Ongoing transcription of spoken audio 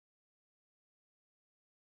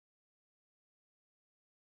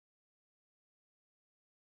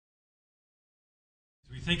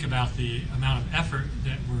Think about the amount of effort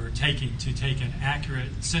that we're taking to take an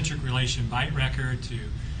accurate centric relation bite record, to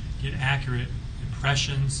get accurate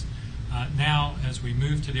impressions. Now, as we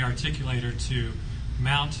move to the articulator to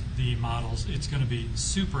mount the models, it's going to be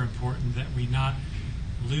super important that we not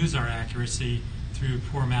lose our accuracy through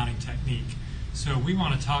poor mounting technique. So we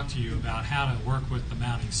want to talk to you about how to work with the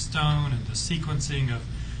mounting stone and the sequencing of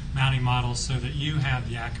mounting models so that you have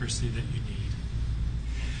the accuracy that you need.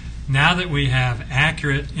 Now that we have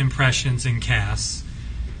accurate impressions in casts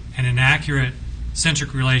and an accurate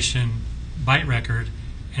centric relation bite record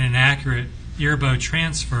and an accurate ear bow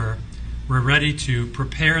transfer, we're ready to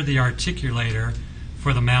prepare the articulator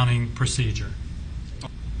for the mounting procedure.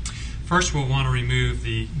 First, we'll want to remove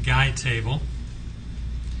the guide table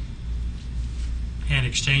and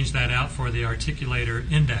exchange that out for the articulator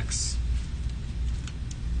index.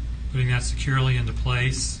 Putting that securely into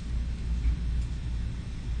place,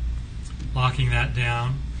 locking that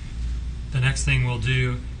down. The next thing we'll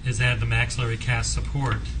do is add the maxillary cast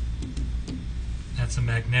support. That's a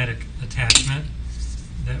magnetic attachment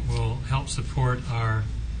that will help support our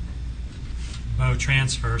bow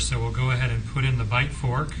transfer. So we'll go ahead and put in the bite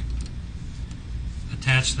fork,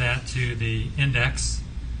 attach that to the index,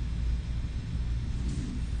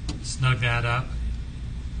 snug that up,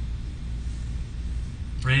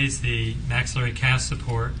 raise the maxillary cast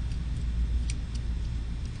support,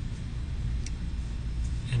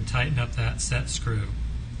 and tighten up that set screw.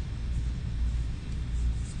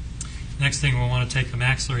 Next thing, we'll want to take the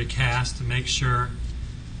maxillary cast to make sure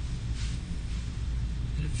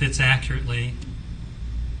it fits accurately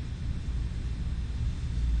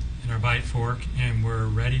in our bite fork, and we're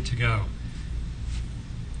ready to go.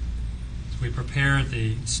 As we prepare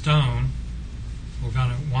the stone, we're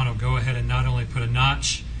going to want to go ahead and not only put a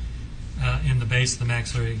notch in the base of the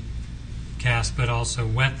maxillary cast, but also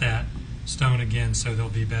wet that stone again so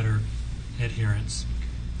there'll be better adherence.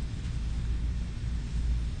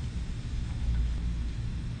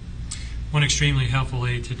 One extremely helpful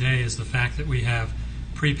aid today is the fact that we have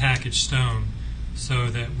prepackaged stone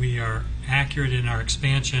so that we are accurate in our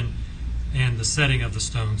expansion and the setting of the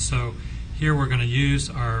stone. So here we're going to use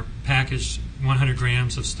our packaged 100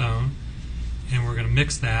 grams of stone, and we're going to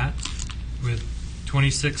mix that with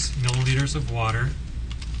 26 milliliters of water,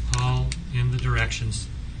 all in the directions.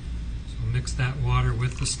 So we'll mix that water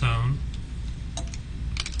with the stone.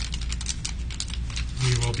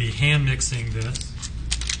 We will be hand mixing this.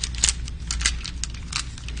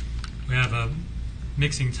 We have a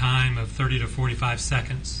mixing time of 30 to 45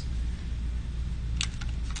 seconds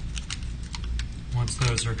once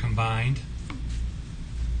those are combined.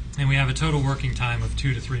 And we have a total working time of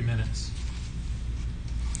 2 to 3 minutes.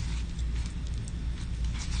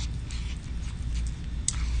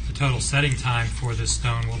 The total setting time for this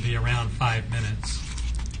stone will be around 5 minutes.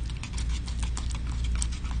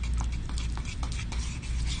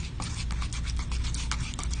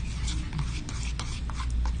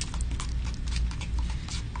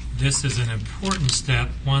 This is an important step,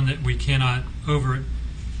 one that we cannot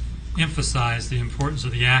overemphasize the importance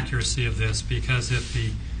of the accuracy of this, because if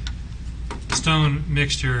the stone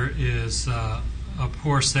mixture is a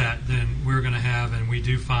poor set, then we're going to have, and we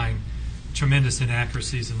do find, tremendous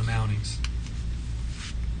inaccuracies in the mountings.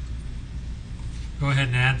 Go ahead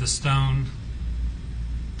and add the stone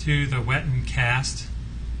to the wettened cast,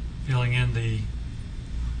 filling in the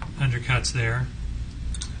undercuts there.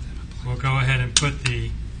 We'll go ahead and put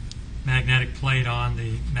the magnetic plate on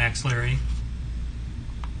the maxillary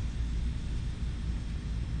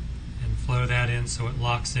and flow that in so it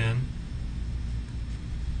locks in.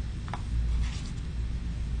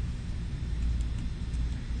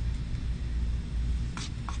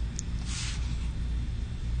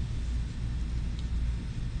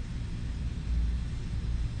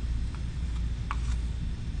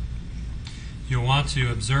 You'll want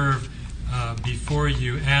to observe before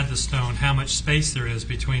you add the stone how much space there is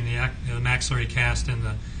between the maxillary cast and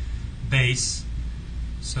the base.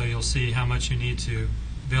 So you'll see how much you need to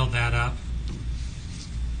build that up.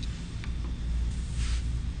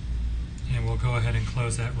 And we'll go ahead and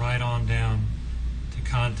close that right on down to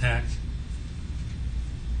contact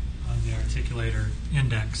on the articulator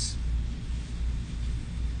index.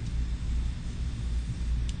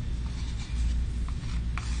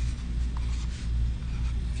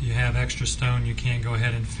 If you have extra stone, you can go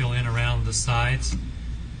ahead and fill in around the sides.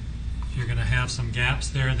 If you're going to have some gaps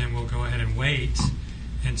there, then we'll go ahead and wait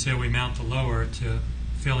until we mount the lower to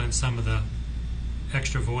fill in some of the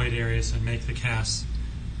extra void areas and make the cast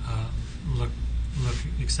look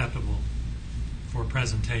acceptable for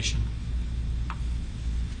presentation.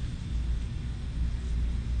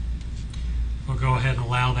 we'll go ahead and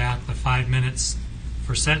allow that the 5 minutes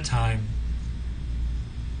for set time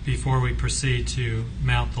before we proceed to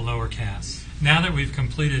mount the lower cast. Now that we've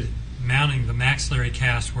completed mounting the maxillary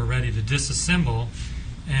cast, we're ready to disassemble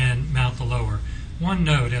and mount the lower. One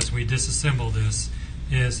note as we disassemble this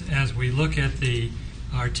is, as we look at the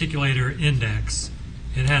articulator index,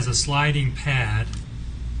 it has a sliding pad.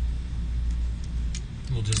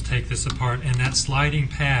 We'll just take this apart, and that sliding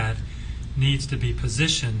pad needs to be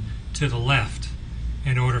positioned to the left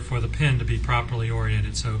in order for the pin to be properly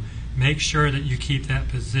oriented. So make sure that you keep that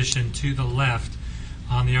position to the left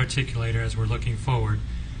on the articulator as we're looking forward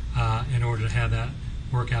in order to have that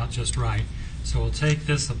work out just right. So we'll take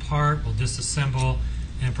this apart, we'll disassemble,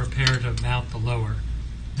 and prepare to mount the lower.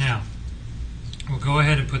 Now, we'll go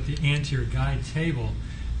ahead and put the anterior guide table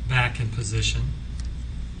back in position.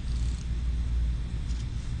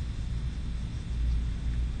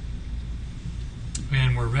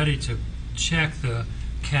 And we're ready to check the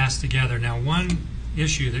cast together. Now, one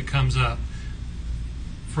issue that comes up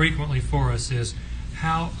frequently for us is,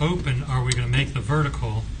 how open are we going to make the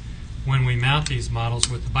vertical when we mount these models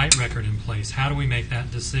with the bite record in place? How do we make that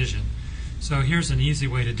decision? So here's an easy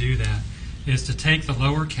way to do that, is to take the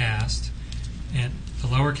lower cast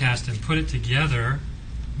and put it together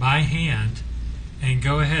by hand and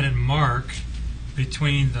go ahead and mark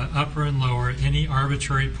between the upper and lower any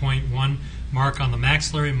arbitrary point, one mark on the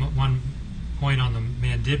maxillary, one point on the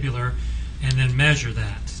mandibular, and then measure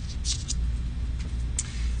that.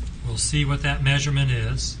 We'll see what that measurement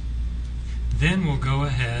is. Then we'll go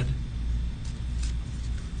ahead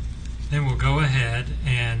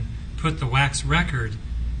and put the wax record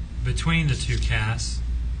between the two casts.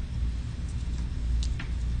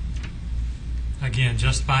 Again,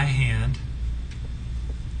 just by hand,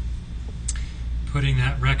 putting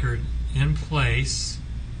that record in place.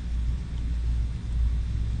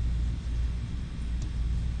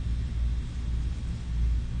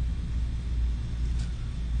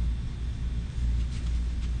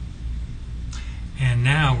 And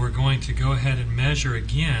now we're going to go ahead and measure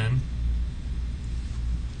again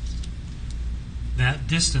that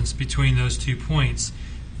distance between those 2 points.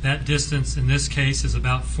 That distance in this case is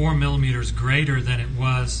about 4 millimeters greater than it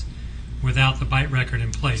was without the bite record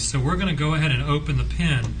in place. So we're going to go ahead and open the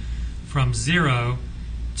pin from 0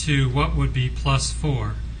 to what would be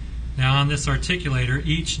 +4. Now on this articulator,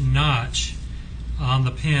 each notch on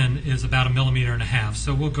the pin is about 1.5 millimeters.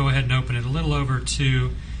 So we'll go ahead and open it a little over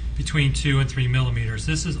between 2 and 3 millimeters.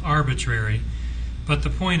 This is arbitrary, but the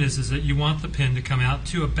point is that you want the pin to come out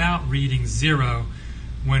to about reading 0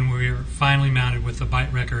 when we're finally mounted with the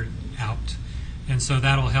bite record out. And so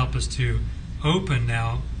that'll help us to open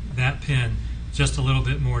now that pin just a little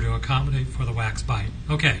bit more to accommodate for the wax bite.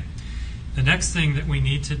 Okay, the next thing that we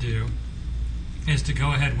need to do is to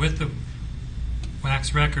go ahead with the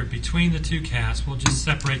wax record between the two casts. We'll just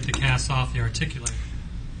separate the casts off the articulator.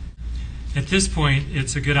 At this point,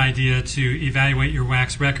 it's a good idea to evaluate your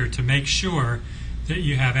wax record to make sure that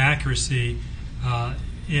you have accuracy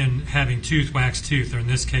in having tooth wax tooth, or in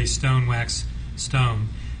this case stone wax stone.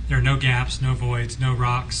 There are no gaps, no voids, no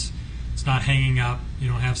rocks. It's not hanging up. You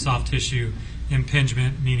don't have soft tissue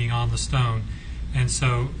impingement, meaning on the stone. And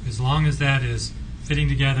so as long as that is fitting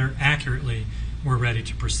together accurately, we're ready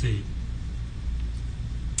to proceed.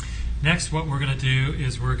 Next, what we're going to do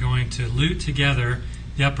is we're going to lute together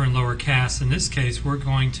the upper and lower casts. In this case, we're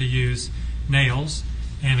going to use nails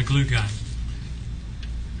and a glue gun.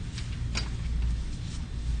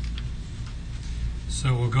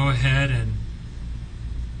 So we'll go ahead and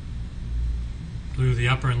glue the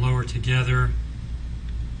upper and lower together.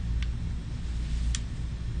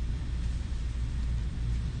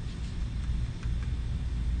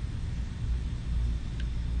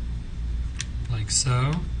 Like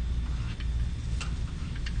so.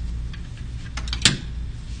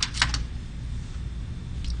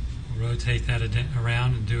 We'll rotate that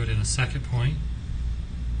around and do it in a second point.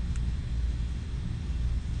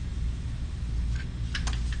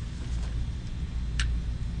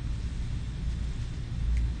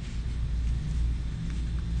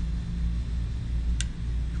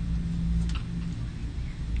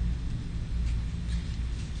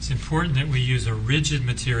 It's important that we use a rigid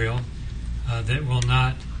material that will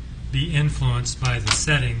not be influenced by the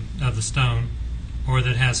setting of the stone, or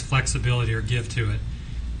that has flexibility or give to it.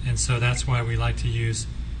 And so that's why we like to use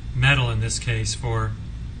metal in this case for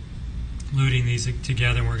luting these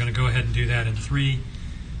together. And we're going to go ahead and do that in 3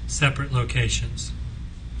 separate locations.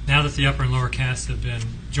 Now that the upper and lower casts have been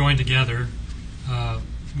joined together,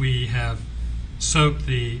 we have soaked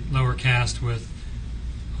the lower cast with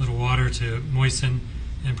a little water to moisten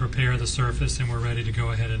and prepare the surface, and we're ready to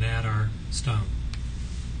go ahead and add our stone.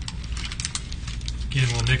 Again,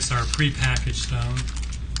 we'll mix our prepackaged stone,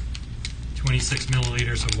 26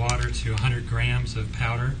 milliliters of water to 100 grams of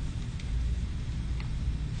powder.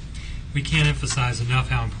 We can't emphasize enough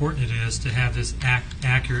how important it is to have this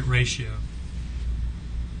accurate ratio.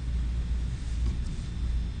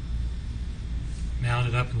 Mount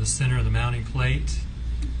it up in the center of the mounting plate,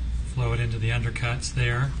 flow it into the undercuts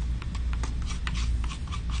there,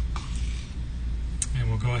 and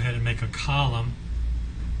we'll go ahead and make a column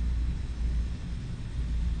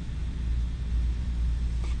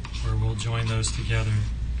where we'll join those together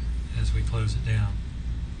as we close it down.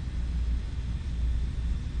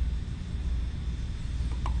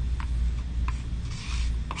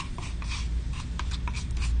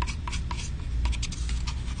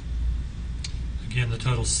 Again, the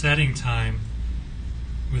total setting time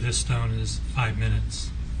with this stone is 5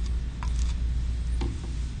 minutes.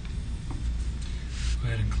 Go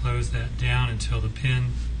ahead and close that down until the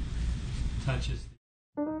pin touches